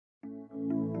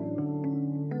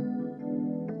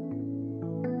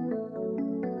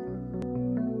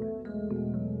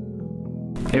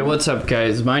Hey, what's up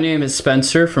guys? My name is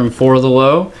Spencer from For the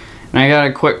Low, and I got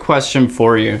a quick question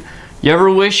for you. You ever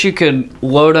wish you could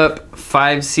load up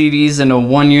 5 CDs into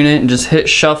one unit and just hit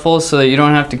shuffle so that you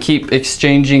don't have to keep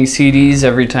exchanging CDs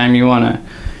every time you want to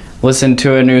listen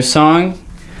to a new song?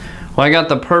 Well, I got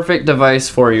the perfect device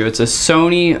for you. It's a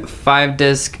Sony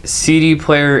 5-disc CD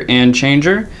player and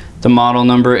changer. The model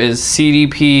number is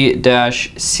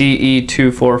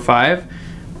CDP-CE245.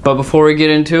 But before we get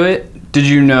into it, did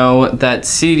you know that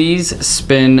CDs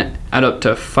spin at up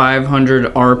to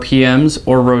 500 RPMs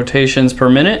or rotations per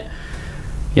minute?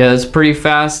 Yeah, that's pretty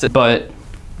fast, but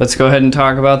let's go ahead and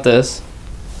talk about this.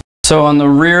 So on the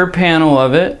rear panel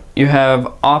of it, you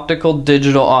have optical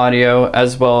digital audio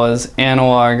as well as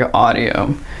analog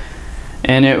audio.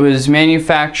 And it was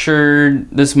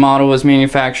manufactured, this model was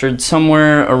manufactured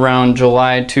somewhere around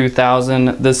July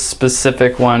 2000. This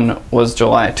specific one was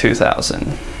July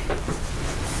 2000.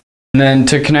 And then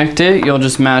to connect it, you'll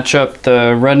just match up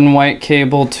the red and white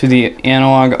cable to the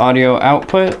analog audio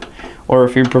output, or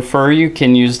if you prefer, you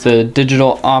can use the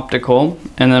digital optical,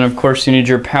 and then of course you need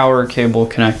your power cable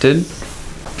connected.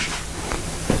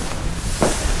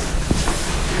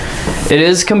 It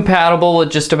is compatible with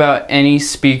just about any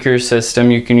speaker system.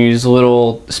 You can use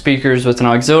little speakers with an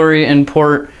auxiliary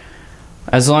input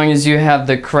as long as you have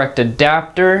the correct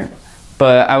adapter.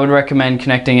 But I would recommend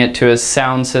connecting it to a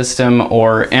sound system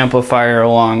or amplifier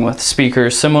along with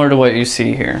speakers similar to what you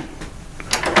see here.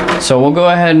 So we'll go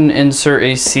ahead and insert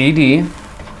a CD.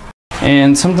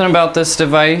 And something about this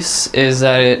device is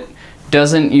that it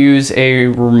doesn't use a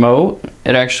remote.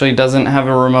 It actually doesn't have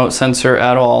a remote sensor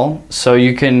at all. So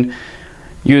you can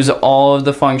use all of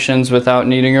the functions without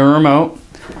needing a remote.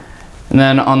 And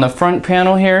then on the front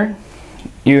panel here,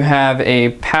 you have a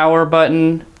power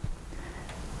button,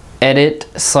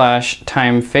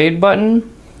 edit/time fade button,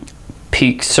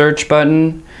 peak search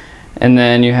button, and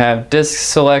then you have disc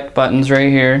select buttons right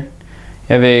here.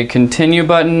 You have a continue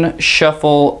button,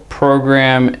 shuffle,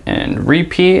 program, and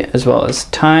repeat, as well as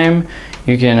time.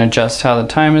 You can adjust how the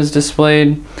time is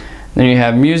displayed. Then you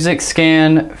have music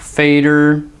scan,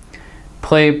 fader,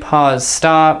 play, pause,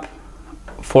 stop,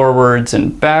 forwards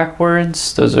and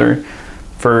backwards. Those are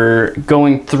for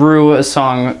going through a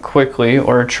song quickly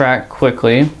or a track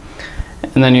quickly.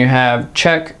 And then you have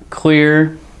check,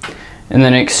 clear, and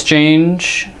then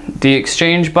exchange. The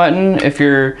exchange button, if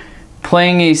you're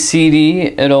playing a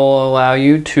CD, it'll allow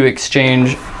you to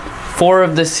exchange 4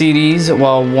 of the CDs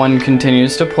while one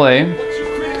continues to play.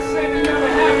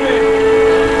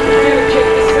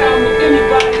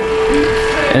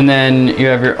 And then you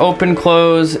have your open,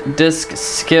 close, disc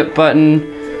skip button,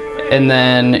 and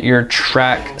then your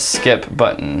track skip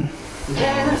button.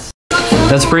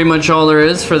 That's pretty much all there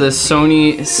is for this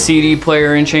Sony CD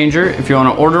player and changer. If you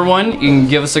want to order one, you can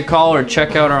give us a call or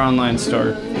check out our online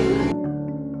store.